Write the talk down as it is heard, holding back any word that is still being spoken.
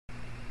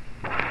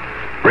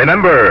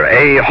Remember,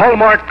 a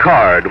Hallmark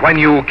card when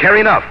you care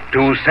enough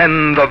to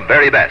send the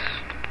very best.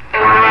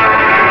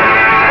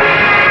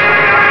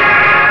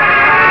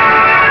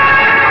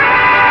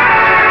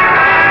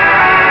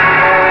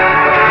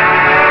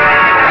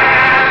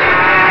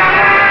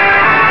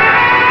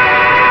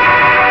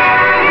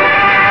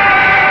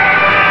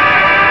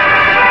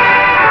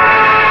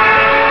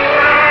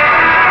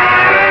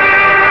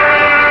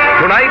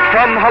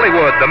 From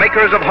Hollywood, the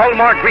makers of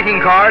Hallmark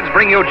greeting cards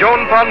bring you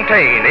Joan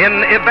Fontaine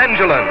in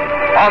Evangeline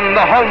on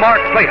the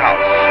Hallmark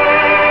Playhouse.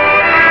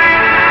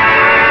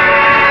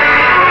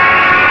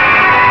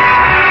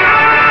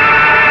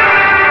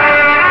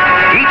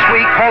 Each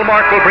week,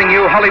 Hallmark will bring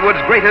you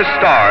Hollywood's greatest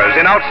stars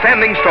in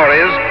outstanding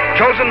stories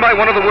chosen by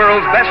one of the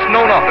world's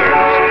best-known authors,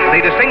 the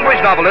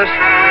distinguished novelist,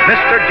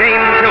 Mr.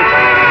 James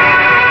Hilton.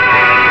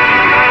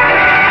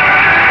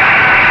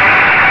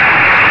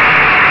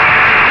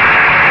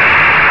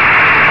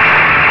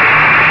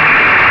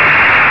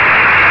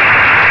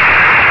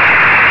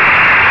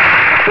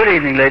 Good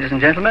evening, ladies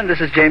and gentlemen.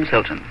 This is James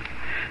Hilton.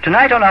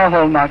 Tonight on our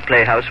Hallmark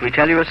Playhouse, we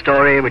tell you a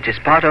story which is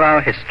part of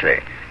our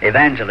history,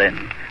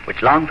 Evangeline,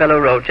 which Longfellow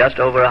wrote just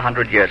over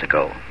 100 years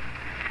ago.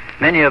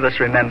 Many of us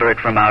remember it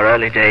from our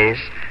early days,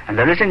 and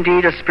there is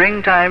indeed a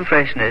springtime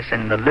freshness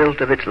in the lilt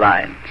of its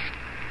lines.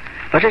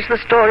 But it's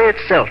the story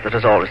itself that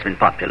has always been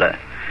popular.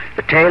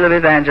 The tale of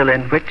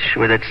Evangeline, which,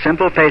 with its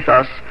simple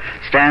pathos,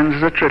 stands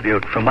as a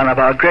tribute from one of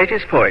our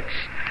greatest poets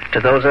to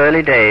those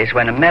early days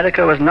when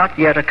America was not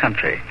yet a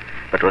country,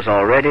 but was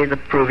already the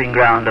proving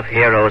ground of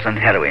heroes and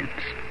heroines.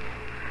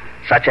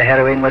 Such a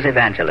heroine was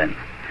Evangeline,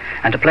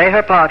 and to play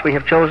her part we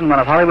have chosen one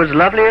of Hollywood's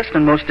loveliest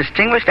and most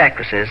distinguished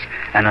actresses,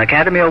 an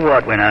Academy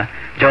Award winner,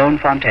 Joan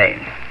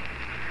Fontaine.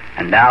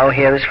 And now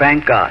here is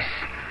Frank Goss,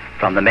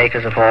 from the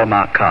makers of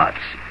Hallmark cards.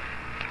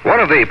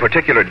 One of the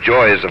particular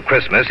joys of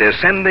Christmas is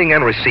sending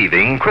and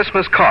receiving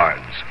Christmas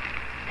cards.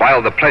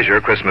 While the pleasure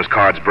Christmas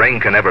cards bring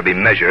can never be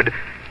measured,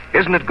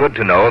 isn't it good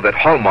to know that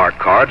Hallmark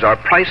cards are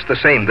priced the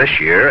same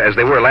this year as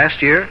they were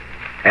last year,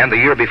 and the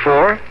year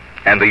before,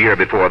 and the year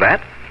before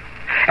that,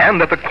 and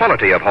that the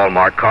quality of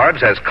Hallmark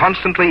cards has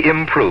constantly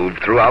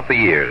improved throughout the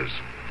years?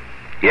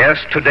 Yes,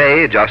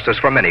 today, just as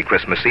for many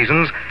Christmas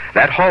seasons,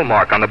 that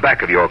Hallmark on the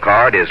back of your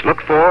card is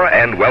looked for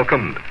and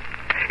welcomed.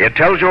 It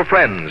tells your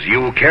friends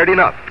you cared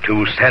enough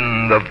to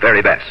send the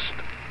very best.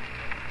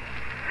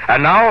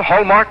 And now,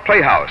 Hallmark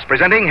Playhouse,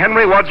 presenting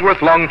Henry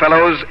Wadsworth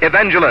Longfellow's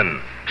Evangeline,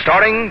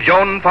 starring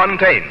Joan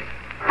Fontaine.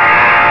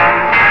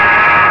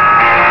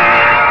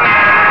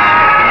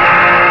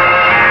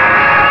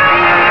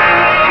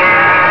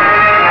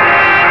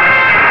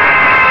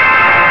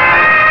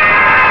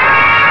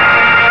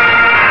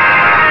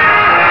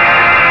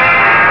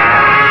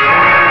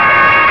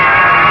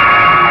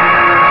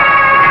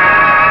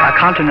 A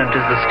continent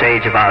is the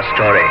stage of our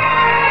story,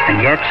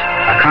 and yet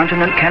a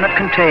continent cannot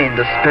contain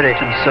the spirit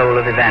and soul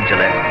of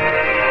Evangeline.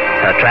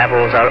 Her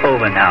travels are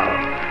over now.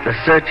 The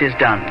search is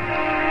done,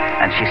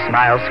 and she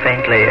smiles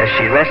faintly as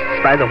she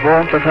rests by the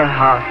warmth of her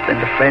hearth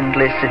in the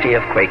friendly city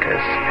of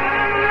Quakers.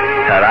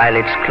 Her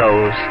eyelids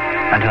close,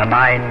 and her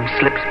mind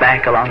slips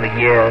back along the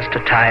years to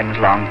times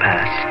long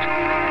past.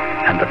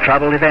 And the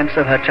troubled events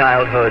of her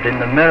childhood, in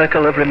the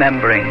miracle of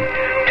remembering,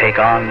 take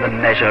on the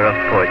measure of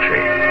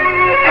poetry.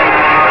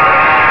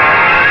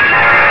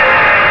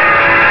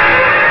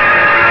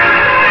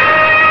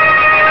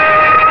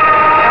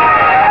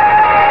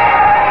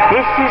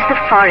 This is the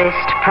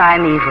forest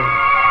primeval.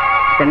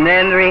 The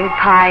murmuring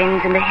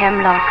pines and the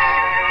hemlocks,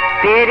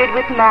 bearded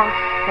with moss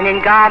and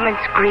in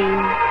garments green,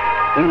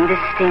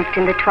 indistinct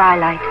in the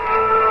twilight,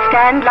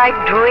 stand like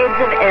druids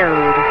of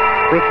eld,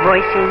 with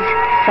voices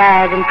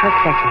sad and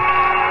prophetic.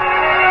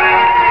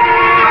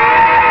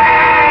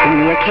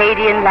 In the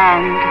Acadian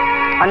land,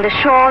 on the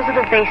shores of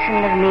the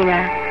basin of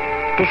Mina,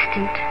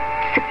 distant,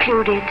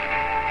 secluded,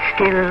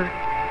 still,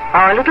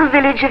 our little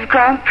village of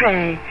Grand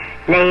Pré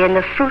lay in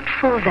the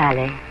fruitful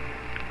valley.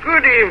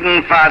 Good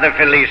evening, Father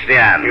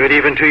Felician. Good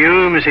evening to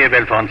you, Monsieur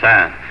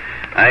Belfontaine.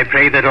 I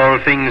pray that all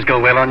things go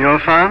well on your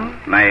farm.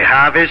 My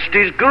harvest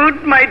is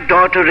good, my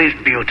daughter is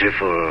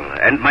beautiful,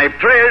 and my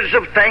prayers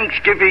of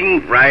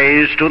thanksgiving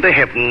rise to the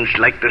heavens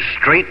like the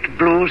straight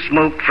blue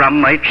smoke from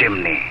my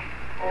chimney.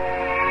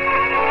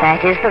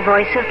 That is the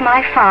voice of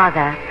my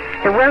father,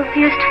 the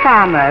wealthiest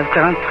farmer of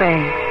Grand Pré.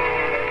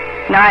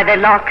 Neither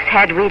locks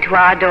had we to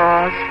our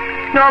doors,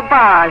 nor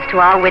bars to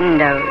our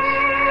windows.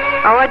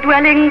 Our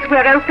dwellings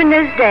were open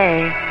as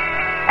day,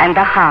 and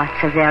the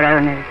hearts of their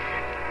owners.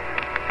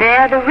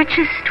 There the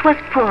richest was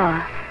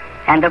poor,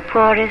 and the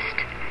poorest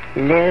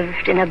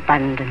lived in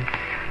abundance.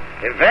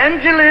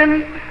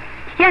 Evangeline?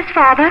 Yes,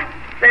 Father?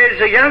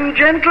 There's a young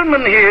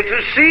gentleman here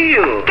to see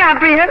you.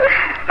 Gabriel?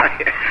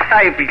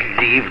 I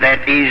believe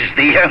that is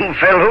the young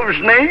fellow's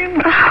name.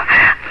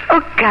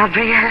 Oh,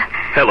 Gabriel.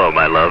 Hello,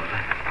 my love.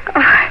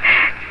 Oh,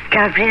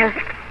 Gabriel,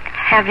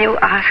 have you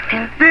asked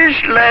him? This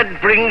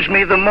lad brings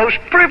me the most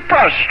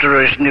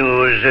preposterous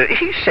news.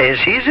 He says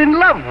he's in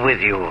love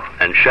with you.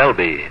 And shall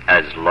be,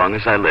 as long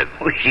as I live.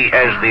 He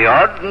has the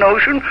odd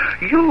notion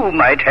you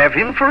might have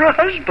him for a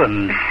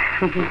husband.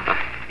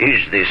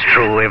 Is this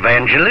true,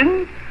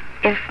 Evangeline?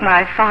 If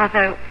my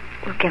father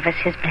will give us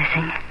his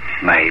blessing.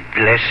 My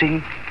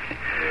blessing?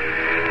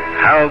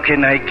 How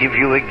can I give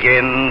you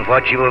again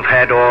what you have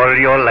had all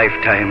your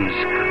lifetimes?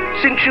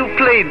 Since you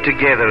played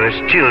together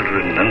as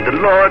children and the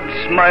Lord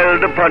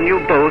smiled upon you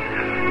both,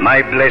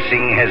 my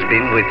blessing has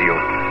been with you.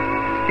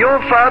 Your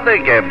father,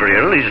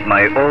 Gabriel, is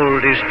my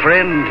oldest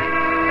friend,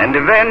 and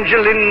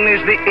Evangeline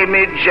is the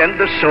image and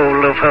the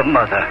soul of her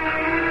mother.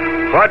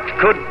 What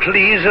could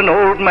please an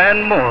old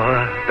man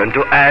more than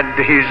to add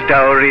his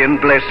dowry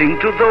and blessing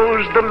to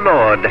those the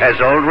Lord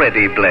has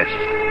already blessed?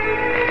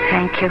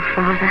 Thank you,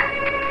 Father.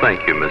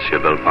 Thank you, Monsieur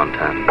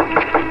Bellefontaine.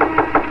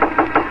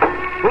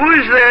 Who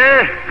is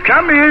there?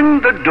 Come in.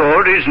 The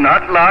door is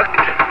not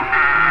locked.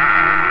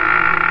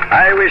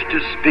 I wish to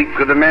speak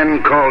with a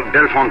man called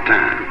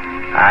Bellefontaine.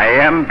 I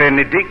am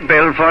Benedict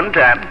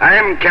Bellefontaine. I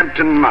am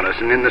Captain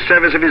Morrison in the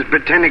service of His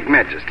Britannic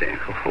Majesty.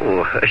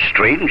 Oh, a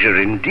stranger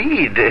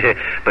indeed,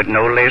 but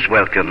no less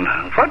welcome.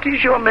 What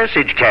is your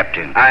message,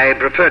 Captain? I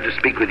prefer to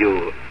speak with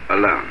you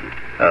alone.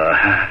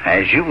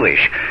 As you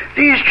wish.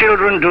 These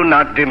children do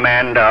not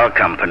demand our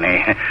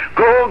company.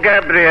 Go,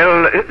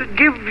 Gabriel.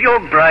 Give your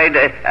bride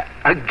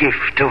a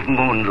gift of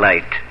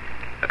moonlight.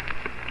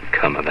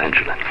 Come,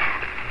 Evangeline.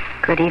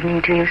 Good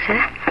evening to you,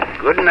 sir.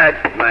 Good night,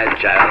 my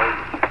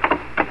child.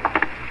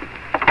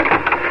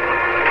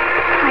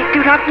 I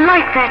do not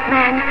like that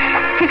man.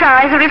 His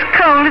eyes are as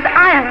cold as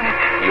iron.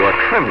 You are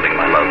trembling,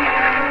 my love.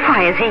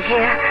 Why is he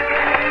here?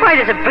 Why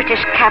does a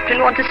British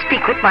captain want to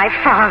speak with my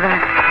father?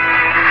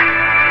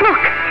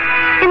 Look,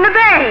 in the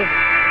bay.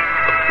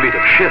 A fleet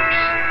of ships.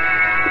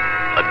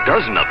 A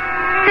dozen of them.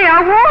 They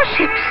are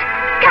warships.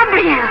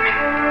 Gabriel,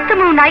 the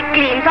moonlight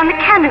gleams on the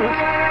cannons.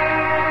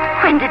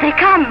 When did they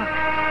come?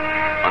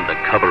 Under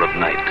cover of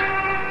night.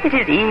 It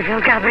is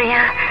evil,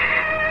 Gabriel.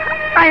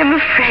 I am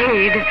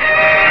afraid.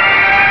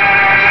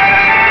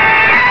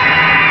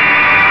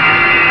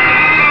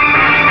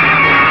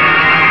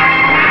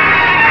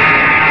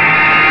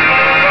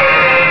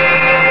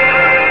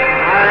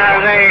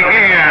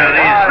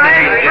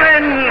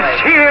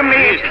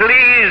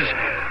 Please,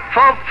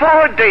 for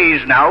 4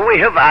 days now we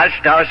have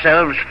asked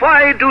ourselves,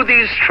 why do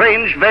these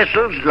strange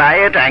vessels lie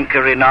at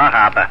anchor in our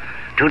harbor?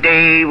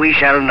 Today we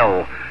shall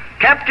know.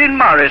 Captain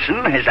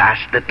Morrison has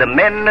asked that the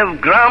men of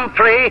Grand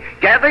Pre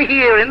gather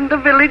here in the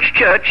village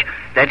church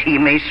that he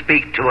may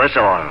speak to us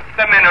all.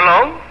 The men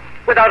alone?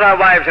 Without our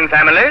wives and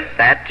families?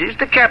 That is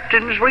the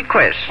captain's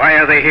request. Why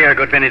are they here,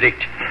 good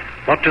Benedict?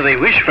 What do they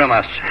wish from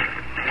us?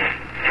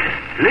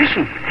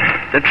 Listen,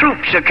 the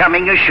troops are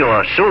coming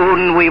ashore.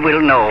 Soon we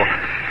will know.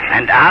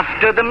 And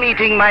after the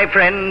meeting, my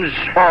friends,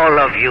 all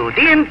of you,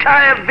 the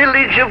entire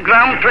village of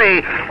Grand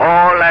Pre,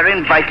 all are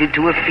invited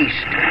to a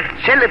feast,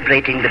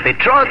 celebrating the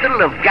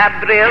betrothal of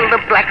Gabriel, the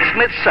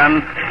blacksmith's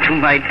son, to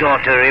my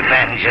daughter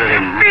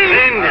Evangeline.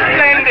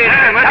 Splendid!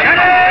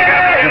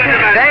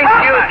 Thank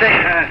you.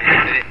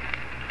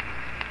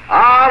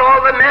 Are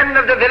all the men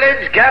of the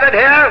village gathered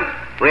here?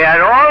 We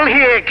are all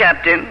here,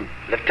 Captain.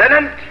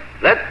 Lieutenant,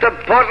 let the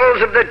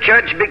portals of the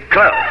church be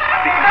closed.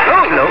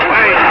 No.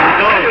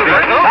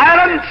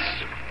 Silence!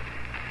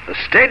 The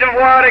state of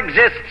war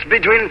exists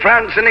between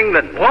France and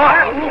England.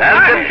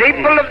 As the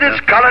people of this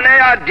colony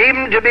are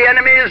deemed to be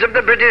enemies of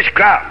the British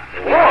Crown.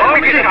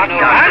 Therefore,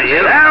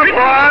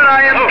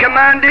 I am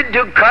commanded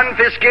to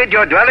confiscate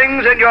your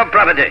dwellings and your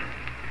property.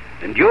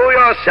 And you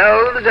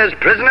yourselves, as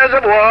prisoners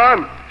of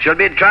war, shall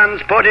be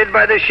transported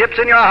by the ships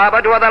in your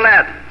harbor to other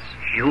lands.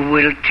 You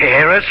will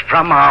tear us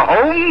from our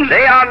homes?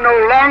 They are no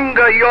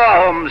longer your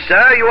homes,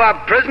 sir. You are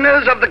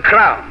prisoners of the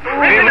Crown.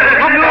 We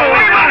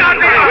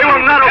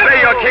will not obey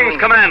your king's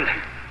command.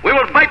 We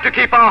will fight to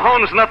keep our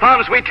homes and the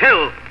farms we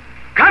till.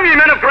 Come, ye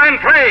men of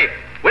Grand Pre.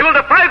 We will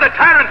defy the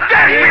tyrant.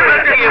 Yes, we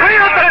will. Free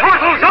up the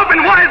portals.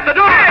 Open wide the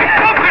door.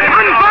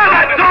 Unbar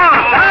that door.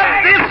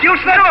 Stop this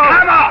useless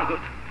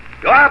clamor.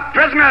 You are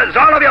prisoners,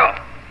 all of you,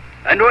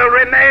 and will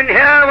remain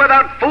here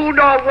without food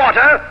or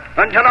water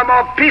until a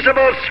more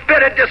peaceable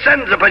spirit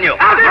descends upon you.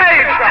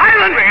 Outrage!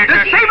 Tyrant!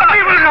 Deceiver!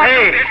 We will not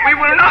do this. We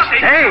will not do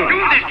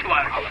this to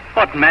us.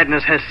 What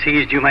madness has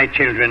seized you, my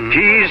children?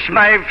 Peace,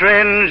 my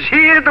friends.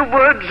 Hear the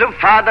words of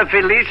Father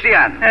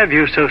Felician. Have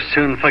you so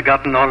soon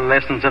forgotten all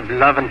lessons of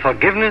love and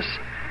forgiveness?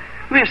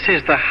 This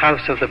is the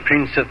house of the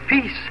Prince of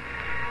Peace,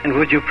 and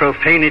would you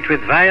profane it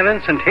with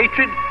violence and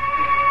hatred?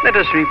 Let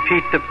us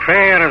repeat the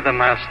prayer of the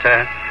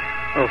Master.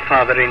 O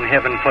Father in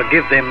heaven,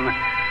 forgive them,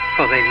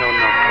 for they know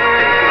not what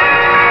they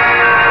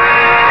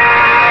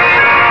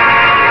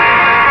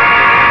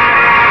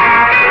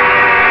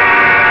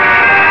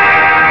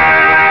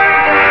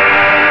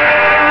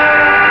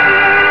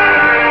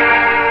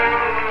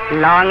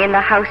do. Long in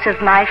the house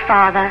of my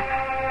father,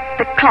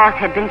 the cloth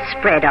had been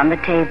spread on the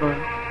table.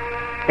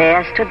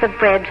 There stood the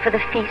bread for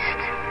the feast,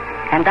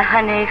 and the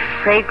honey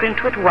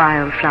fragrant with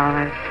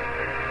wildflowers.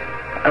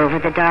 Over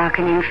the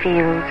darkening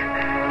fields,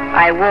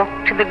 I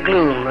walked to the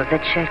gloom of the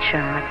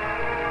churchyard.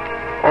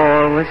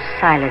 All was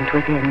silent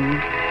within,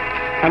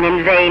 and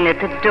in vain at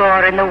the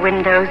door and the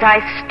windows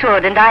I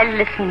stood and I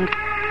listened.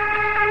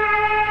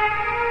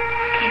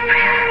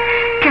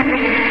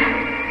 Gabriel.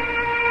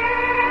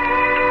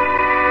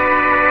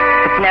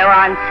 But no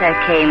answer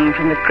came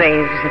from the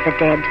graves of the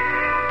dead,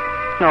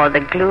 nor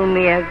the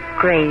gloomier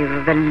grave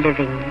of the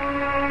living.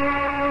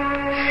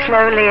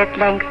 Slowly at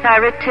length I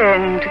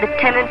returned to the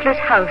tenantless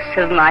house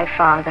of my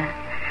father.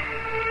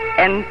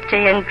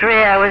 Empty and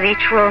drear was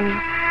each room,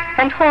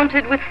 and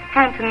haunted with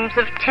phantoms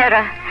of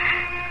terror.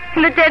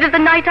 In the dead of the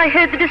night I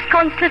heard the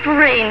disconsolate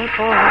rain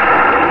fall.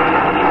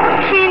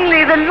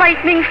 Keenly the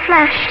lightning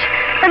flashed,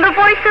 and the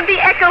voice of the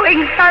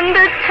echoing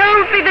thunder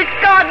told me that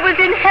God was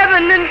in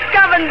heaven and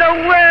governed the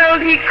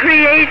world he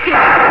created.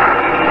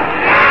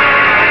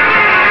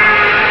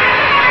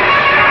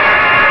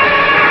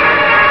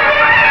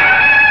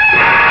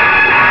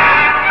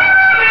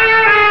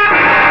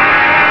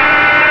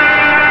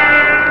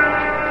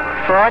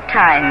 Four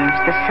times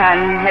the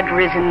sun had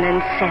risen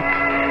and set,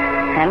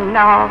 and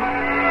now,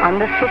 on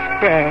the fifth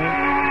day,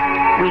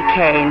 we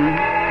came,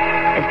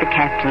 as the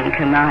captain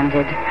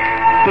commanded,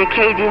 the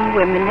Acadian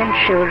women and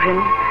children,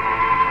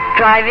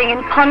 driving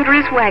in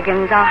ponderous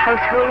wagons our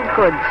household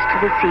goods to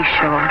the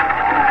seashore.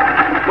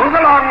 Move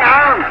along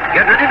now.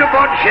 Get ready to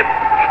board ship.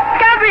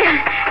 Gabriel!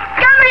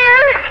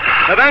 Gabriel!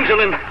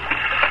 Evangeline!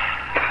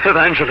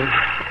 Evangeline!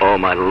 Oh,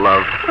 my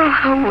love. Oh,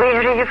 how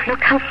weary you've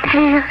looked, how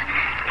pale.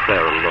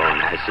 Prayer alone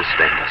has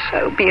sustained us.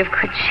 Oh, be of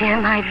good cheer,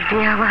 my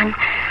dear one.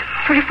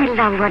 For if we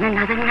love one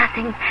another,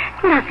 nothing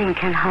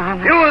can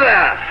harm us. You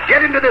there.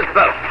 Get into this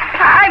boat.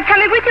 I'm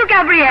coming with you,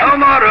 Gabriel.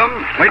 No more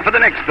room. Wait for the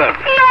next boat.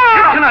 No!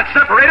 You cannot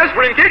separate us.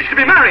 We're engaged to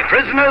be married.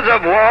 Prisoners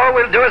of war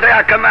will do as they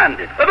are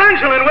commanded.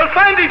 Evangeline, we'll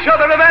find each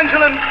other,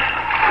 Evangeline.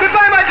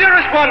 Goodbye, my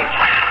dearest one.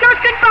 Not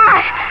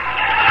goodbye.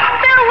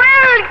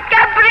 Farewell,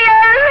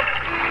 Gabriel.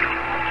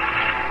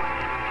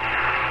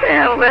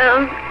 Farewell,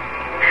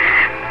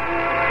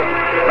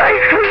 my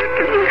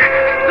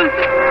husband.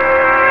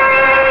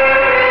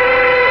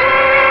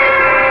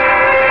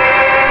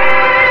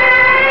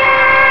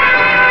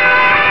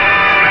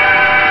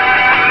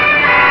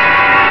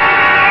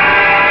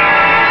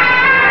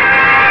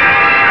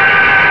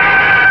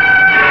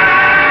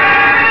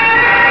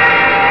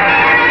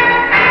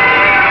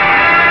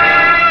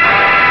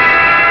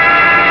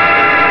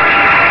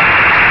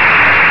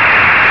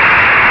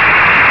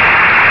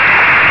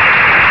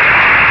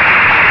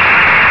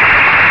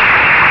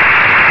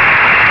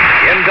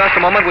 In just a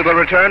moment, we will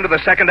return to the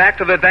second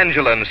act of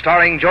Evangeline,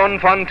 starring Joan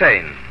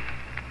Fontaine.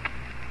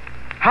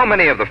 How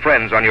many of the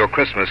friends on your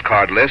Christmas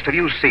card list have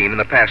you seen in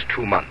the past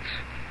 2 months?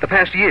 The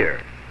past year?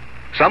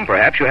 Some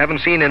perhaps you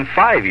haven't seen in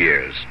 5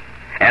 years.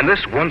 And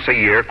this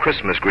once-a-year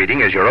Christmas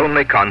greeting is your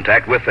only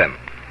contact with them.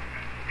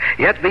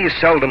 Yet these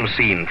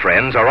seldom-seen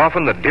friends are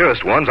often the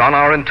dearest ones on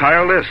our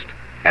entire list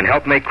and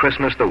help make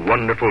Christmas the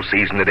wonderful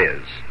season it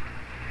is.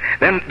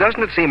 Then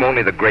doesn't it seem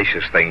only the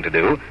gracious thing to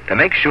do to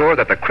make sure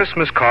that the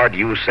Christmas card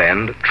you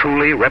send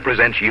truly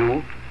represents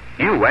you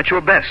at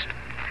your best,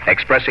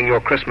 expressing your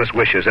Christmas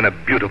wishes in a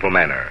beautiful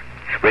manner,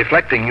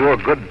 reflecting your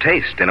good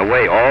taste in a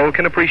way all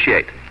can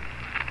appreciate?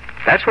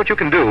 That's what you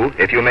can do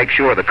if you make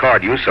sure the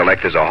card you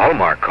select is a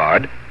Hallmark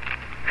card.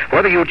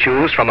 Whether you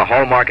choose from the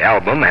Hallmark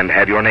album and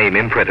have your name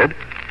imprinted,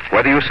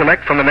 whether you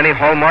select from the many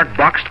Hallmark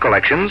boxed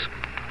collections,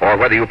 or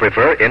whether you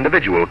prefer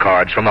individual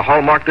cards from the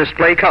Hallmark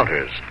display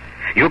counters,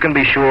 you can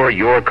be sure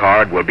your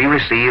card will be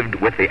received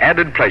with the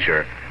added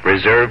pleasure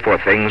reserved for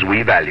things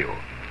we value.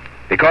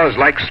 Because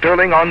like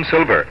sterling on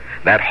silver,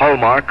 that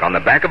Hallmark on the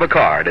back of a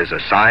card is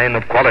a sign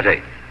of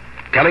quality,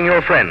 telling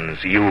your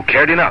friends you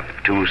cared enough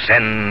to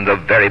send the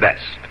very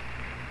best.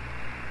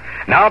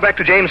 Now back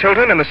to James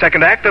Hilton in the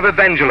second act of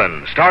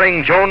Evangeline,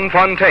 starring Joan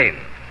Fontaine.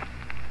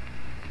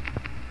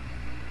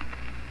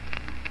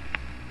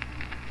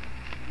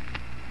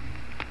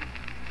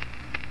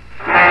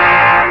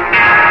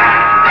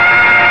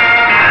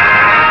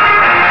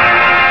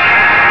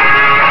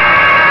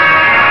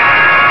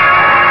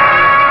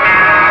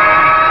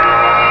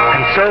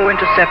 So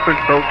into separate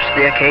boats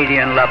the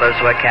Acadian lovers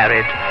were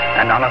carried,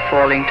 and on a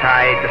falling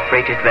tide the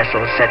freighted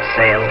vessel set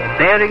sail,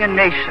 bearing a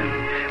nation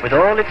with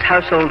all its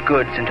household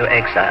goods into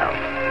exile.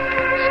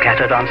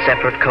 Scattered on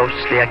separate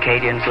coasts the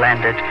Acadians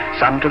landed,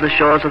 some to the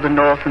shores of the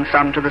north and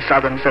some to the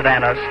southern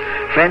savannas.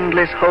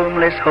 Friendless,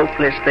 homeless,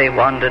 hopeless, they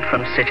wandered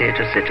from city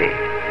to city.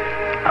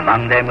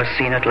 Among them was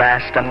seen at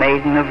last a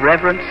maiden of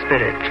reverent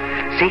spirit,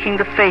 seeking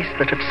the face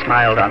that had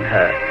smiled on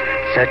her,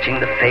 searching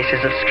the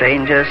faces of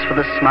strangers for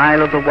the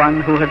smile of the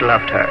one who had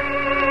loved her.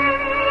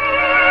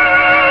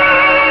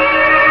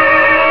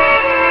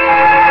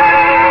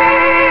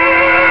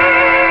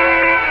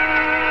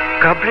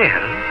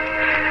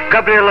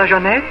 Gabriel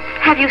Lajeunesse?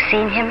 Have you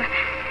seen him?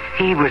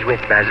 He was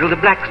with Basil the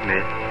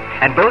blacksmith,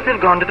 and both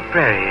have gone to the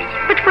prairies.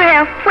 But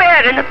where?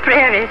 Where in the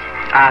prairies?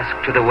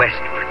 Ask to the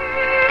westward.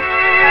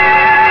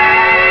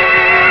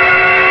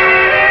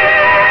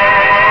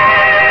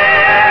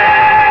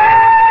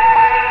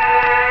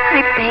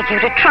 I beg you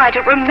to try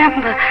to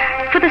remember,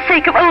 for the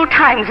sake of old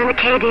times in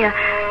Acadia.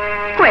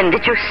 When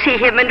did you see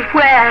him and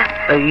where?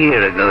 A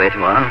year ago it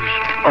was,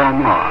 or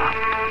more.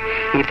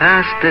 He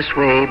passed this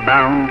way,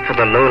 bound for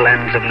the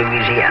lowlands of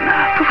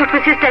Louisiana. What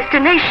was his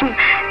destination?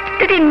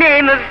 Did he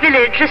name a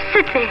village, a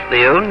city?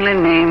 The only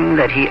name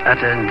that he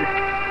uttered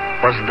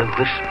was the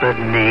whispered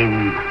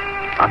name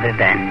of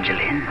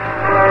Evangeline.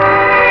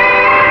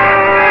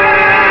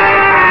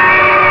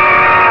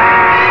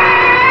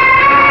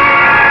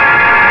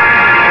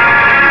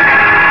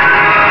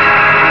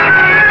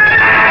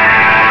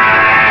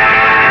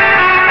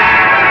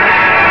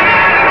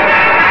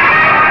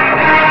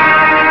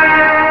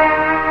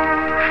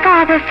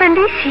 Father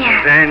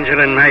Felicia.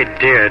 Evangeline, my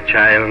dear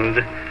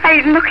child. I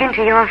look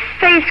into your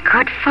face,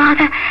 good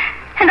Father,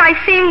 and I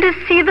seem to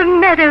see the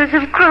meadows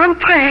of Grand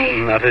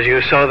Pré. Not as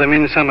you saw them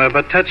in summer,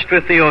 but touched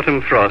with the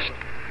autumn frost.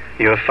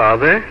 Your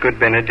father, good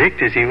Benedict,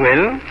 is he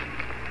well?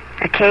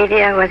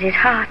 Acadia was his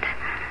heart.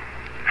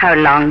 How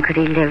long could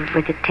he live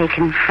with it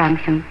taken from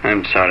him?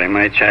 I'm sorry,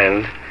 my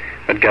child.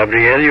 But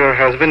Gabriel, your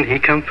husband, he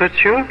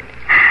comforts you?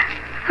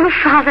 Oh,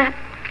 Father,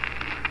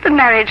 the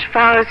marriage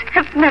vows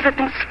have never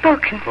been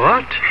spoken.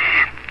 What?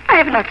 I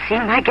have not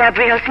seen my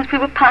Gabriel since we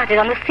were parted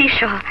on the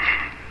seashore.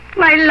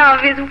 My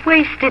love is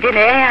wasted in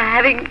air,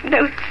 having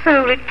no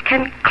soul it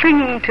can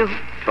cling to.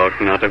 Talk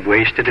not of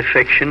wasted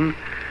affection.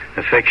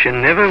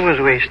 Affection never was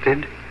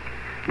wasted.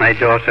 My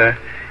daughter,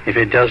 if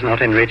it does not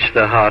enrich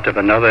the heart of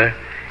another,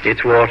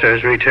 its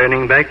waters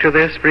returning back to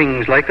their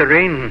springs like the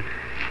rain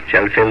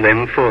shall fill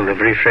them full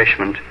of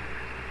refreshment.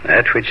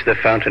 That which the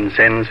fountain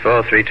sends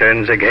forth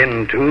returns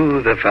again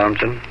to the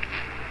fountain.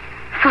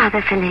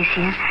 Father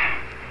Felicia,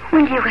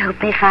 will you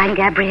help me find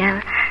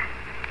Gabriel?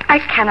 I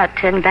cannot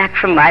turn back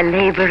from my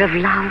labor of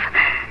love.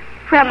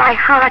 Where my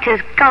heart is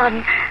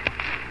gone,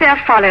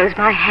 there follows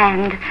my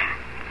hand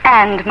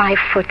and my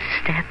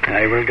footstep.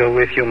 I will go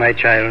with you, my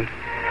child.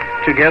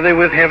 Together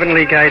with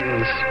heavenly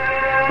guidance,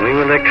 we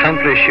will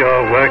accomplish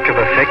your work of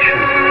affection.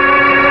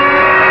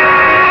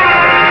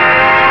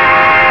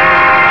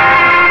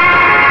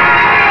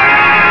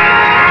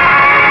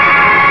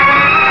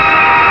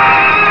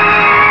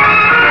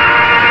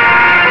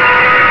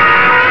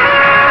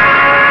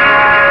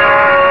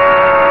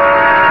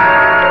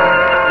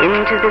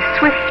 Into the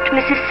swift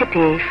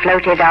Mississippi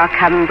floated our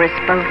cumbrous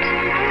boat.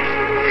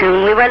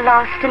 Soon we were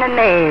lost in a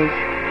maze,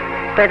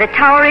 where the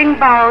towering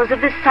boughs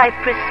of the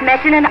cypress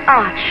met in an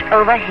arch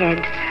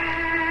overhead.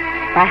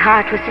 My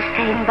heart was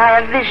sustained by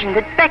a vision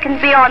that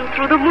beckoned beyond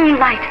through the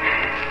moonlight.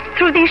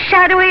 Through these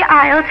shadowy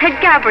aisles had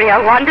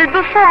Gabriel wandered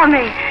before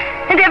me,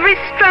 and every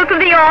stroke of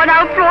the oar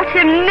now brought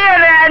him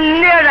nearer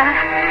and nearer.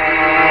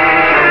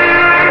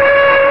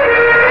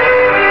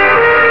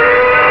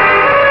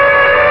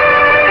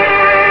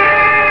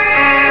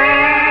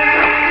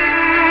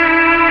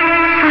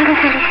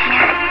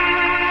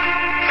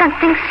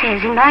 Something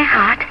says in my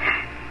heart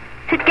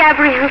that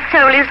Gabriel's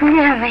soul is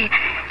near me.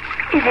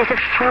 Is it a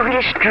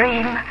foolish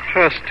dream?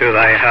 Trust to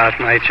thy heart,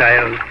 my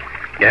child.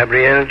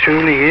 Gabriel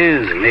truly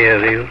is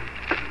near you.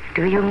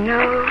 Do you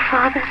know,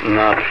 Father?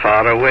 Not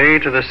far away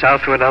to the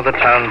southward are the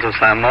towns of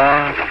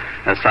Saint-Maur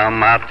and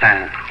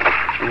Saint-Martin.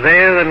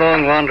 There the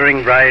long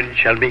wandering bride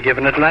shall be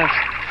given at last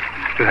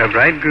to her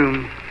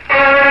bridegroom.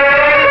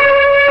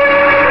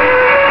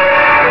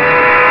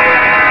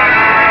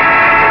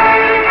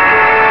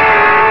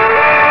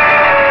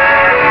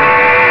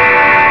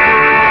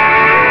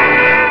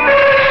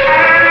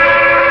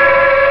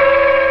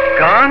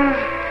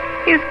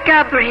 Is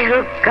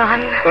Gabriel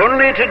gone?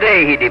 Only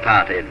today he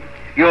departed.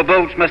 Your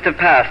boats must have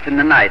passed in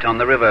the night on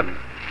the river.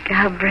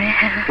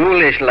 Gabriel.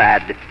 Foolish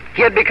lad.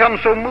 He had become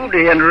so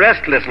moody and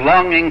restless,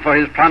 longing for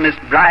his promised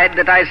bride,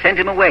 that I sent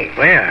him away.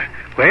 Where?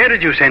 Where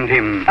did you send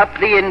him? Up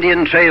the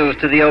Indian trails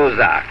to the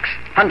Ozarks,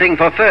 hunting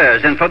for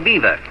furs and for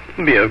beaver.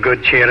 Be of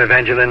good cheer,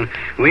 Evangeline.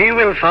 We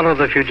will follow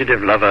the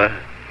fugitive lover.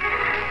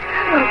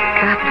 Oh,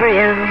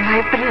 Gabriel,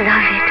 my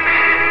beloved,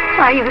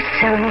 are you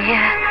so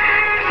near?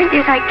 And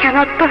yet I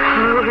cannot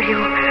behold you.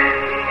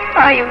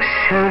 Are you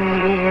so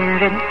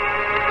near, and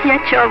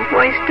yet your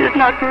voice does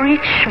not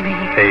reach me?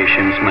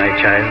 Patience, my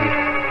child.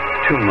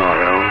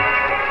 Tomorrow.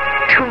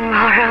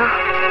 Tomorrow.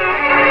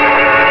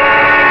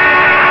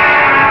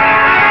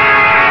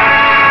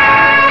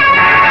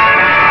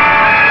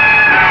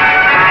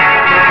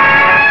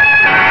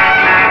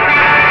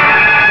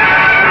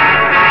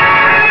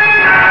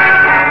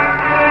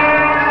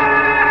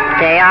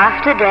 Day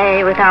after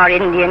day, with our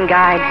Indian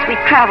guides, we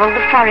traveled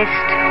the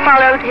forest,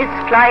 followed his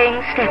flying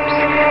steps,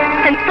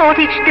 and thought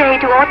each day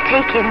to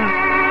overtake him.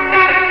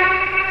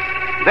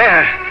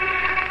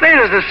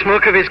 There's the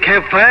smoke of his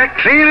campfire,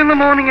 clear in the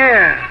morning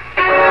air.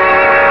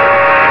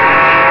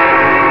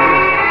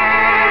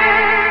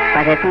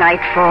 But at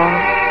nightfall,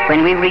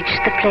 when we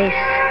reached the place,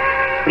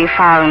 we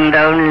found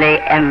only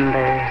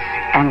embers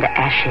and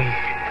ashes.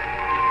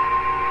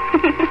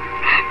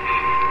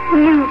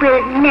 You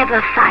will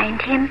never find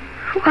him.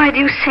 Why do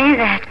you say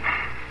that?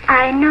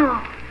 I know.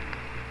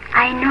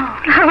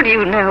 How do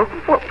you know?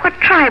 What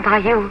tribe are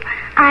you?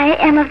 I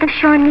am of the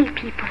Shawnee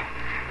people.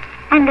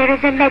 And there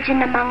is a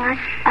legend among us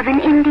of an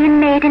Indian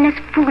maiden as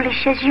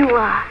foolish as you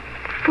are.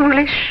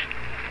 Foolish?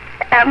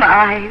 Am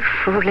I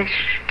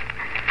foolish?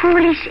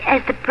 Foolish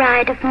as the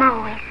bride of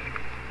Mois.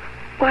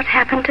 What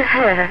happened to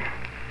her?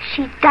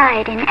 She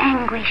died in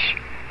anguish.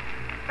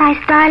 By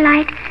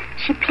starlight,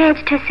 She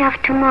pledged herself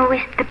to mow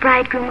with the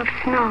bridegroom of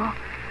snow,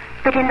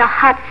 but in the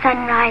hot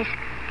sunrise,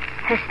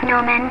 her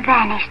snowman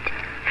vanished,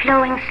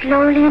 flowing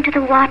slowly into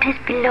the waters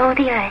below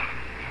the earth.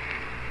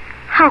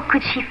 How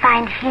could she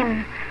find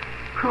him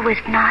who was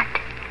not?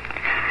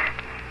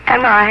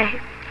 Am I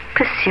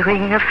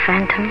pursuing a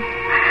phantom,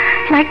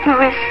 like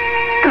Morris,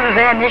 the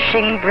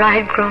vanishing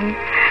bridegroom?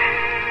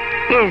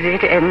 Is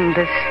it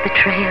endless, the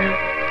trail,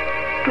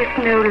 with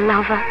no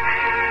lover,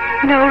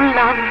 no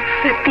love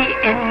at the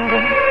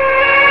ending?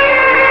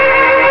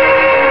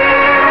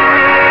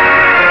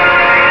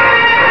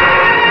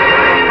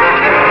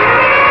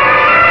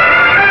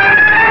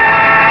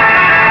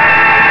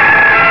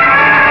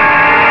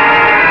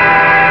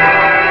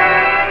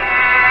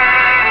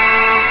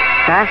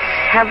 Thus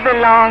have the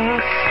long,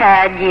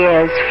 sad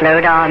years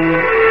flowed on,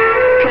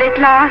 till at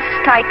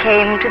last I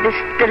came to this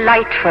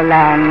delightful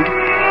land,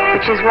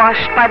 which is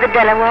washed by the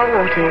Delaware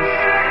waters,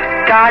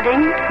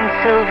 guarding in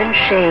sylvan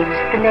shades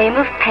the name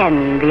of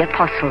Penn the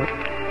Apostle.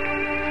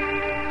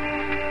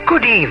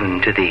 Good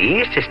even to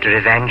thee, Sister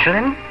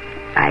Evangeline.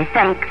 I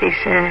thank thee,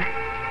 sir.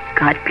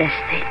 God bless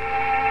thee.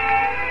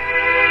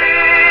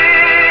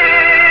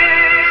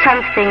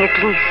 Something at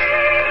least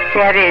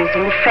there is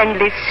in the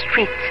friendly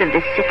streets of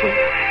this city,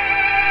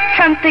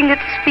 something that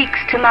speaks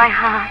to my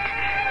heart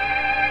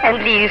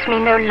and leaves me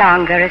no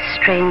longer a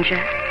stranger.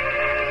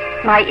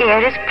 My ear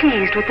is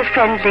pleased with the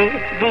friendly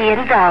thee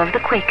and thou of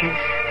the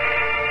Quakers,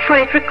 for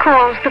it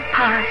recalls the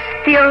past,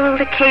 the old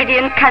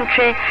Acadian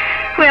country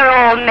where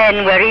all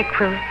men were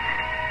equal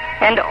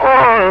and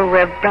all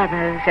were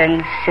brothers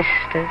and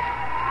sisters.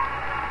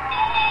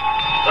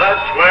 The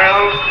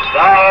 12th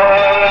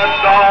hour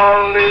and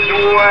all is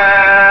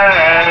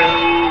well.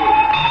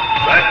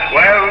 The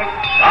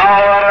 12th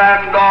hour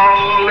and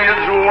all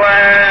is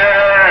well.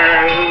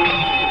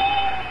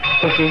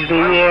 This is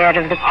the year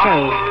of the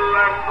plague,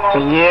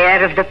 the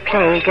year of the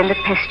plague and the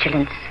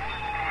pestilence.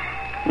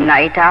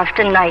 Night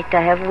after night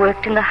I have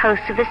worked in the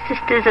house of the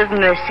Sisters of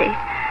Mercy,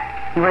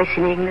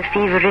 moistening the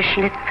feverish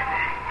lip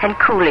and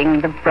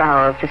cooling the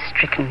brow of the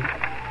stricken.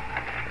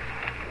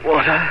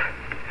 Water.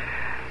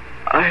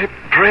 I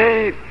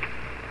pray,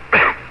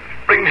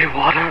 bring me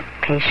water.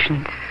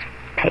 Patience,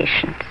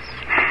 patience.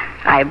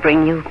 I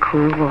bring you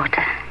cool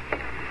water.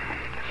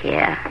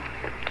 Here,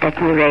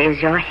 let me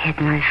raise your head,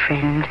 my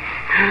friend.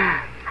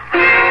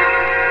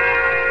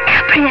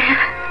 Gabriel.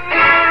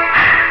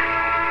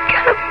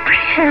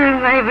 Gabriel,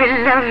 my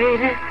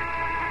beloved.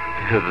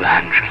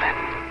 Evangeline.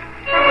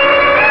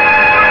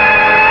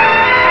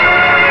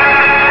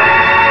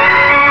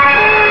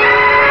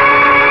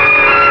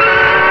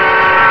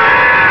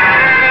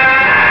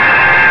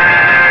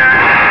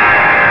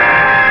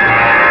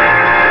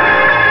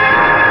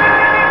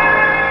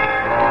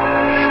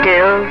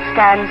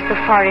 Stands the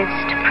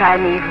forest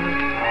primeval,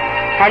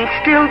 and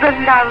still the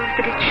love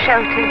that it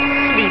shelters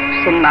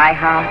sleeps in my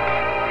heart.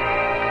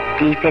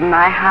 Deep in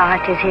my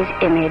heart is his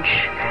image,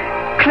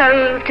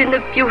 clothed in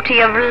the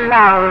beauty of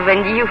love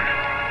and youth,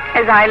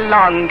 as I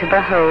long to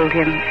behold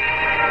him.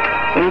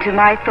 Into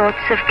my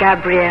thoughts of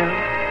Gabriel,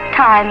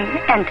 time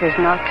enters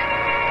not,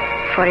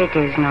 for it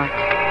is not.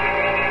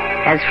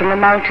 As from the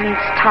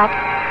mountain's top,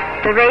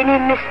 the rainy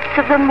mists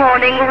of the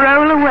morning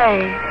roll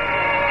away,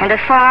 and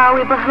afar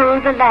we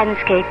behold the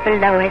landscape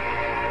below us.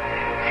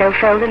 So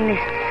fell the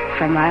mists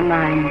from my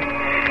mind,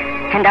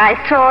 and I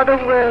saw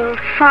the world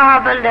far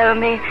below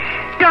me,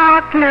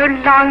 dark no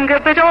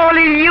longer, but all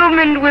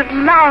illumined with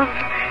love,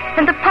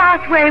 and the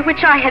pathway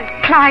which I had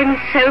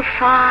climbed so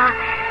far,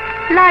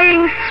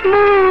 lying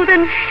smooth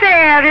and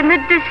fair in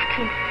the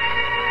distance.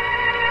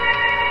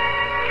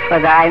 For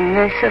thy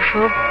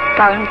merciful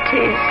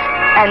bounties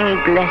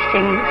and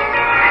blessings,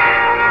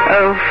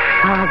 O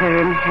Father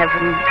in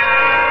heaven,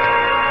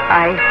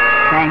 I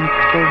thank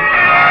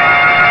thee.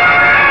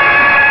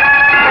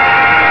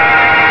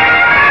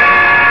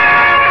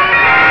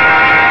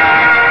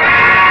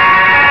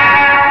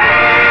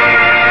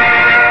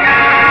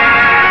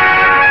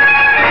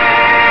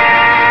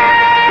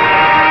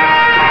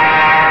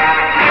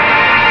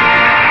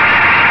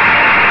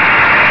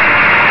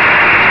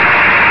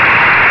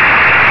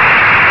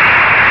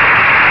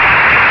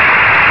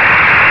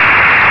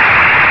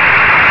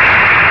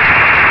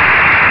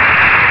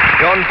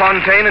 John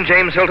Fontaine and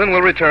James Hilton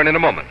will return in a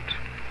moment.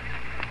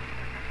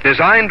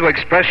 Designed to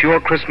express your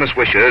Christmas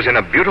wishes in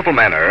a beautiful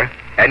manner,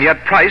 and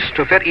yet priced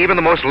to fit even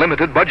the most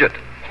limited budget.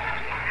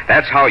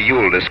 That's how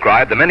you'll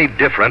describe the many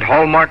different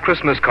Hallmark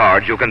Christmas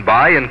cards you can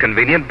buy in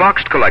convenient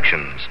boxed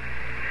collections.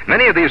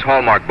 Many of these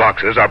Hallmark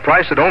boxes are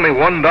priced at only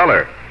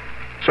 $1.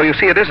 So you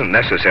see, it isn't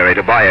necessary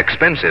to buy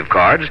expensive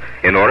cards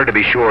in order to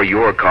be sure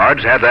your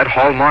cards have that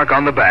Hallmark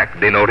on the back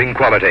denoting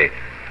quality.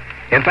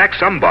 In fact,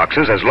 some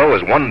boxes as low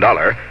as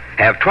 $1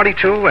 have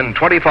 22 and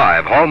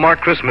 25 Hallmark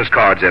Christmas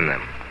cards in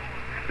them.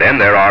 Then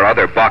there are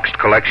other boxed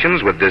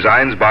collections with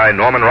designs by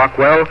Norman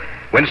Rockwell,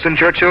 Winston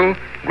Churchill,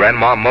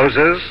 Grandma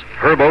Moses,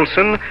 Herb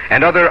Olson,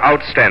 and other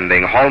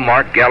outstanding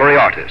Hallmark gallery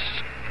artists.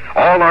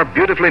 All are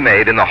beautifully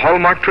made in the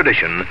Hallmark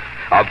tradition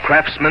of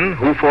craftsmen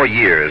who for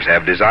years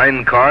have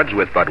designed cards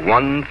with but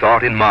one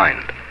thought in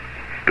mind: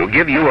 to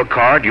give you a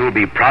card you'll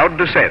be proud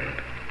to send,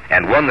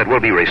 and one that will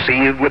be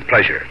received with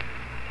pleasure.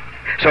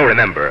 So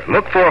remember,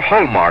 look for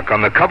Hallmark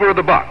on the cover of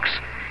the box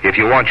if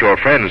you want your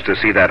friends to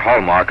see that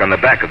Hallmark on the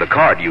back of the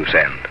card you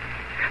send.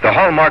 The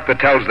Hallmark that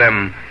tells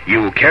them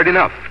you cared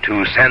enough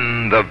to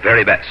send the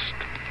very best.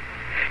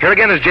 Here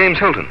again is James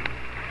Hilton.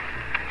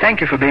 Thank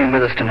you for being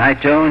with us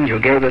tonight, Joan. You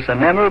gave us a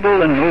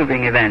memorable and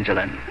moving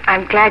Evangeline.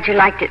 I'm glad you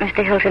liked it,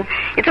 Mr. Hilton.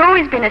 It's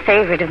always been a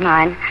favorite of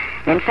mine.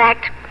 In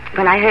fact,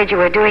 when I heard you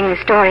were doing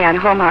the story on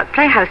Hallmark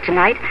Playhouse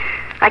tonight,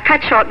 I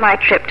cut short my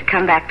trip to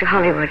come back to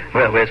Hollywood.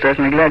 Well, we're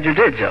certainly glad you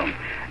did, Joan.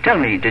 Tell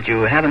me, did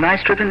you have a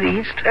nice trip in the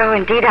East? Oh,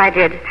 indeed I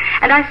did.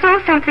 And I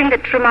saw something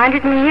that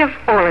reminded me of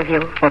all of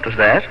you. What was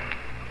that?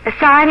 A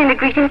sign in the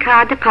greeting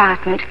card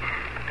department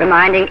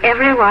reminding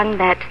everyone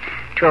that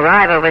to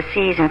arrive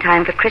overseas in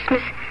time for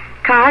Christmas,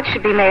 cards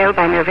should be mailed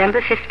by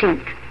November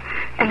 15th.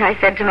 And I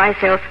said to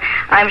myself,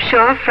 I'm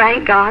sure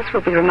Frank Goss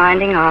will be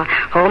reminding our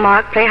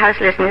Hallmark Playhouse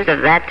listeners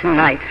of that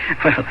tonight.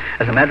 Well,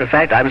 as a matter of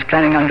fact, I was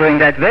planning on doing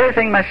that very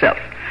thing myself.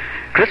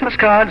 Christmas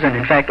cards, and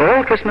in fact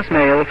all Christmas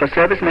mail for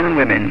servicemen and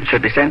women,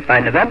 should be sent by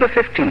November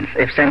 15th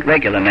if sent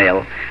regular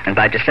mail, and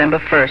by December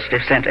 1st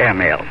if sent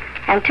airmail.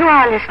 And to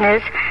our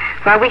listeners,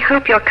 while we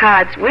hope your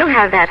cards will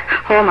have that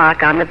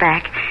hallmark on the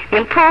back, the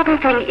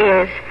important thing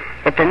is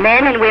that the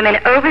men and women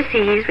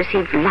overseas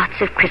receive lots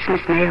of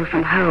Christmas mail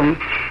from home.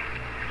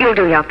 You'll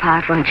do your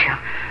part, won't you?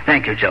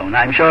 Thank you, Joan.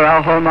 I'm sure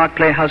our Hallmark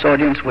Playhouse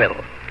audience will.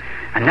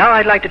 And now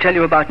I'd like to tell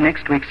you about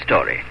next week's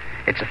story.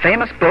 It's a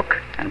famous book,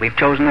 and we've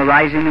chosen a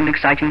rising and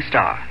exciting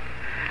star.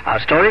 Our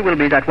story will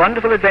be that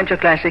wonderful adventure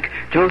classic,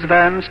 Jules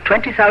Verne's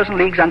 20,000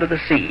 Leagues Under the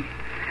Sea.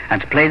 And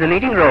to play the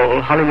leading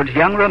role, Hollywood's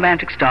young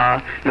romantic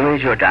star, Louis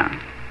Jourdan.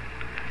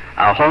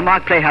 Our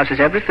Hallmark Playhouse is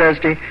every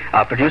Thursday.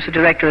 Our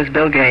producer-director is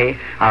Bill Gay.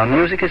 Our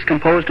music is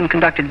composed and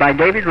conducted by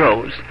David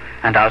Rose.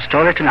 And our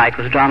story tonight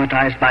was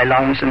dramatized by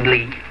Lawrence and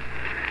Lee.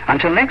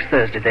 Until next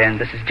Thursday, then,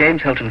 this is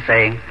James Hilton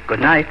saying good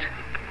night.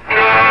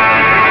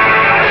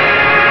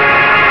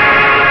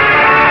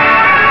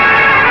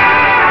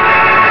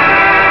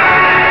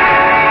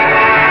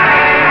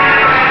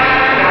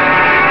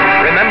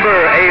 Remember,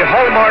 a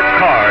Hallmark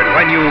card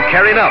when you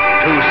care enough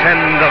to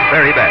send the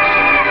very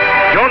best.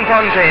 Joan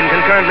Fontaine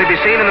can currently be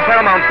seen in the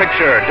Paramount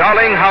picture,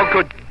 Darling, How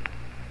Could...